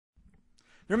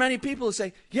There are many people who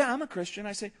say, yeah, I'm a Christian.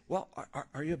 I say, well,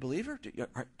 are you a believer?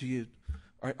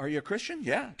 Are you a Christian?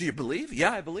 Yeah. Do you believe?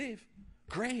 Yeah, I believe.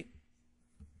 Great.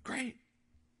 Great.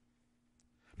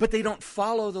 But they don't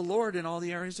follow the Lord in all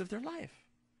the areas of their life.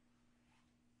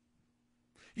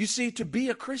 You see, to be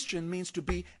a Christian means to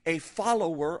be a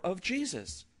follower of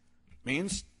Jesus.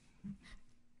 Means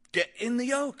get in the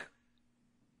yoke.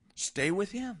 Stay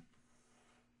with Him.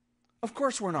 Of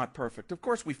course we're not perfect. Of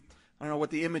course I don't know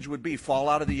what the image would be. Fall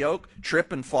out of the yoke,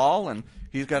 trip and fall, and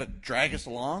He's got to drag us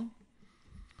along.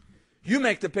 You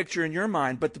make the picture in your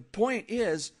mind, but the point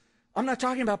is, I'm not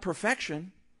talking about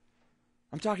perfection.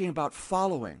 I'm talking about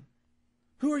following.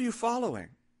 Who are you following?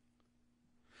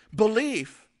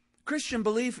 Belief, Christian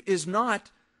belief, is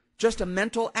not just a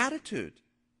mental attitude.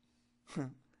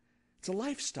 It's a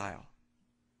lifestyle.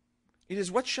 It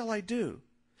is, what shall I do?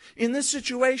 In this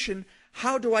situation,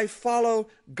 how do I follow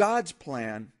God's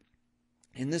plan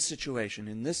in this situation,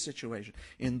 in this situation,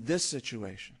 in this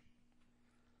situation?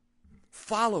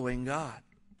 Following God.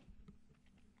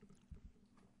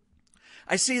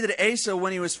 I see that Asa,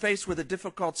 when he was faced with a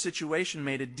difficult situation,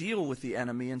 made a deal with the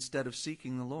enemy instead of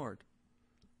seeking the Lord.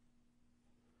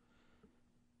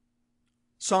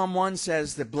 Psalm 1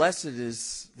 says that blessed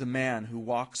is the man who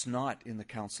walks not in the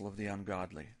counsel of the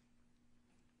ungodly,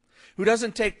 who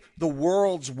doesn't take the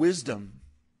world's wisdom.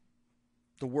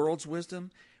 The world's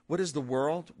wisdom? What is the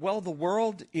world? Well, the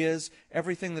world is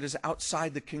everything that is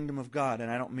outside the kingdom of God. And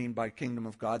I don't mean by kingdom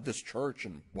of God this church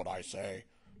and what I say.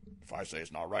 If I say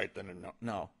it's not right, then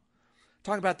no.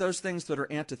 Talk about those things that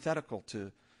are antithetical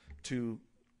to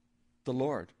the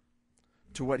Lord,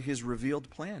 to what His revealed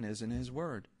plan is in His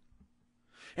Word.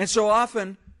 And so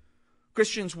often,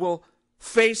 Christians will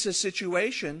face a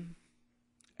situation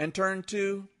and turn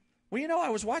to, I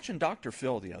was watching Dr.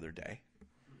 Phil the other day.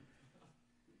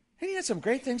 And he had some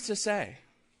great things to say.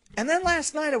 And then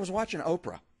last night I was watching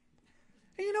Oprah.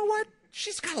 And you know what?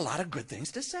 She's got a lot of good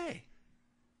things to say.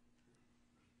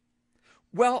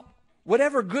 Well,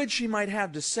 whatever good she might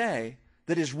have to say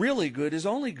that is really good is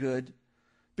only good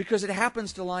because it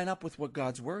happens to line up with what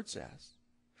God's Word says.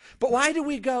 But why do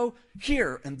we go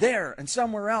here and there and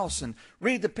somewhere else and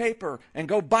read the paper and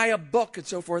go buy a book and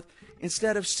so forth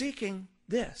instead of seeking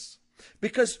this?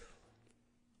 Because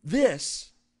this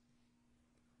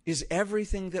is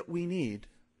everything that we need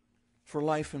for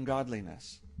life and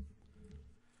godliness.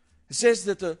 It says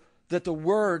that the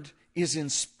Word is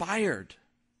inspired.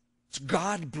 It's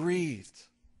God-breathed.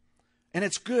 And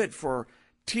it's good for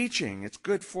teaching. It's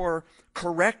good for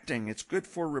correcting. It's good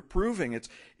for reproving.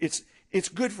 It's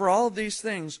good for all of these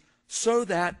things so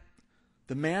that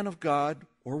the man of God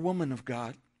or woman of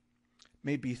God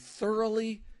may be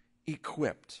thoroughly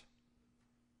equipped.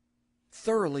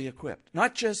 Thoroughly equipped.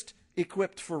 Not just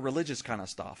equipped for religious kind of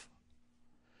stuff.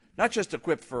 Not just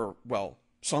equipped for,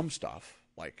 some stuff.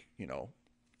 Like,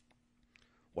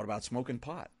 what about smoking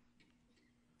pot?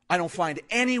 I don't find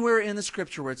anywhere in the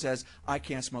Scripture where it says, I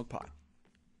can't smoke pot.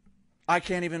 I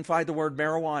can't even find the word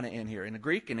marijuana in here. In the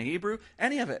Greek, in the Hebrew,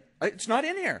 any of it. It's not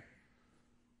in here.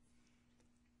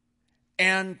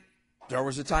 And there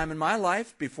was a time in my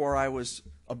life before I was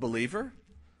a believer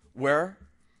where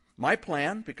my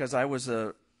plan, because I was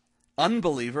an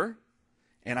unbeliever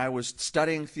and I was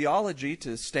studying theology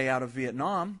to stay out of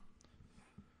Vietnam,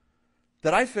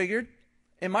 that I figured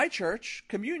in my church,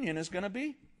 communion is going to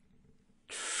be,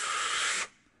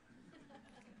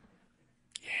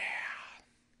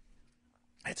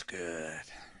 it's good.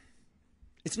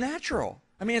 It's natural.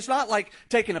 I mean, it's not like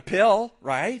taking a pill,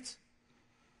 right?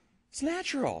 It's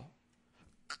natural.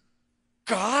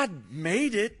 God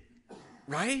made it,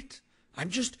 right?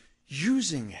 I'm just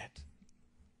using it.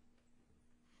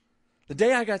 The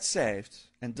day I got saved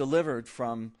and delivered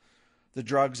from the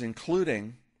drugs,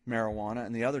 including marijuana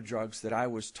and the other drugs that I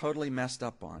was totally messed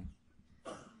up on,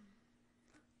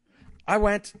 I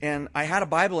went and I had a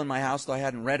Bible in my house, though I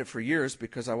hadn't read it for years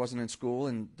because I wasn't in school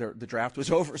and the draft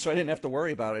was over, so I didn't have to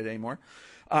worry about it anymore.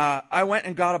 I went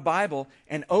and got a Bible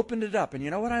and opened it up. And you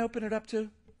know what I opened it up to?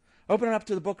 Opened it up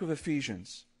to the book of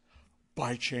Ephesians,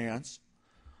 by chance,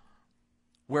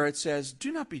 where it says,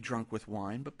 do not be drunk with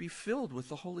wine, but be filled with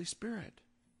the Holy Spirit.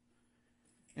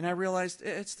 And I realized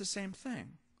it's the same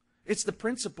thing. It's the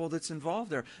principle that's involved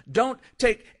there. Don't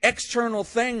take external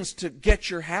things to get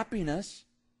your happiness.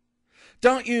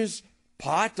 Don't use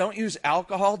pot, don't use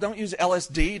alcohol, don't use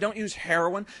LSD, don't use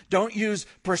heroin, don't use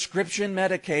prescription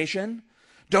medication,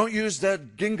 don't use the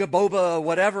ginga boba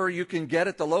whatever you can get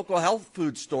at the local health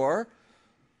food store.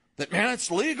 That, man,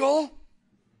 it's legal,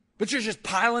 but you're just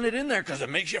piling it in there because it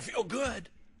makes you feel good.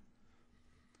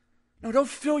 No, don't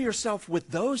fill yourself with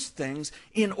those things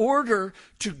in order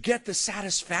to get the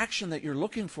satisfaction that you're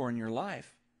looking for in your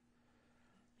life.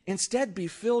 Instead, be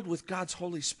filled with God's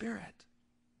Holy Spirit.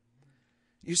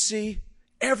 You see,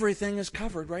 everything is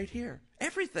covered right here.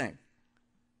 Everything.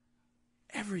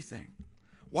 Everything.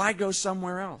 Why go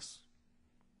somewhere else?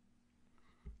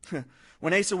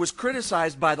 When Asa was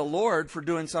criticized by the Lord for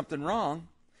doing something wrong,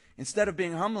 instead of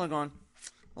being humble and going,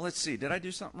 well, let's see, did I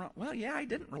do something wrong? Well, yeah, I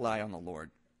didn't rely on the Lord.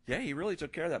 Yeah, he really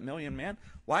took care of that million man.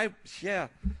 Why? Yeah,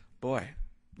 boy.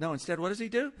 No, instead, what does he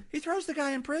do? He throws the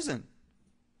guy in prison.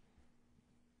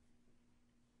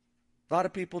 A lot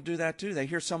of people do that too. They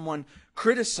hear someone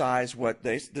criticize what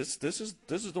this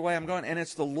is the way I'm going, and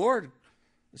it's the Lord.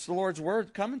 It's the Lord's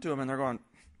word coming to them, and they're going,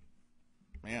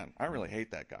 man, I really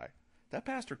hate that guy. That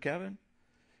Pastor Kevin,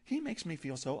 he makes me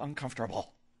feel so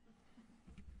uncomfortable.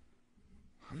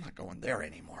 I'm not going there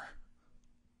anymore.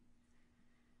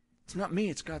 It's not me,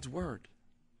 it's God's word.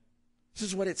 This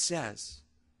is what it says.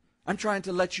 I'm trying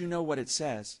to let you know what it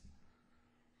says.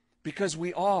 Because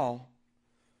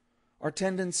our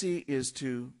tendency is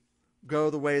to go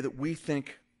the way that we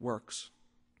think works.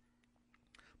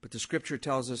 But the Scripture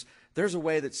tells us there's a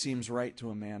way that seems right to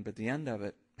a man, but the end of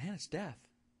it, man, it's death.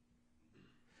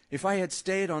 If I had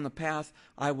stayed on the path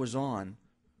I was on,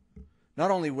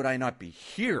 not only would I not be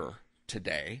here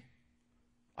today,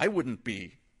 I wouldn't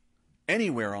be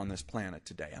anywhere on this planet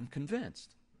today. I'm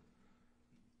convinced.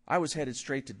 I was headed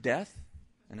straight to death,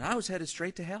 and I was headed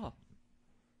straight to hell.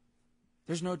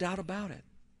 There's no doubt about it.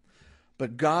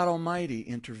 But God Almighty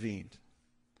intervened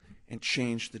and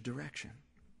changed the direction.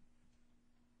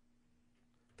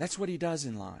 That's what he does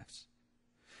in lives.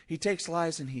 He takes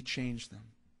lives and he changes them.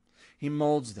 He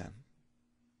molds them.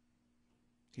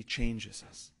 He changes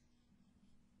us.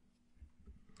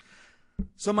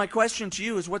 So my question to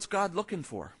you is, what's God looking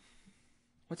for?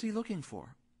 What's he looking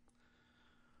for?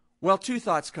 Well, two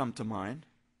thoughts come to mind.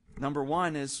 Number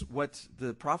one is what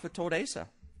the prophet told Asa.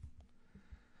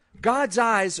 God's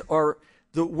eyes are,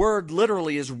 the word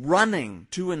literally is running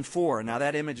to and fro. Now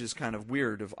that image is kind of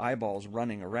weird of eyeballs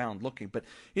running around looking, but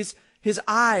his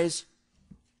eyes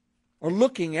are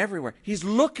looking everywhere. He's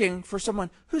looking for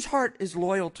someone whose heart is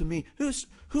loyal to me,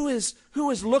 who is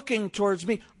looking towards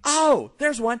me. Oh,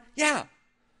 there's one. Yeah.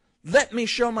 Let me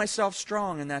show myself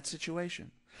strong in that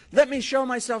situation. Let me show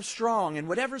myself strong in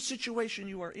whatever situation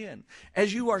you are in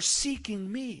as you are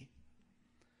seeking me.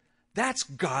 That's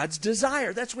God's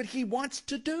desire. That's what he wants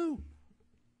to do.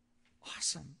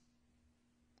 Awesome.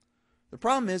 The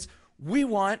problem is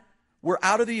we're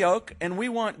out of the yoke and we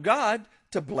want God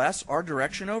to bless our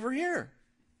direction over here.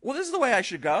 Well, this is the way I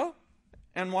should go.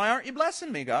 And why aren't you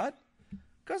blessing me, God?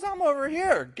 Because I'm over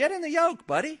here. Get in the yoke,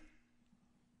 buddy.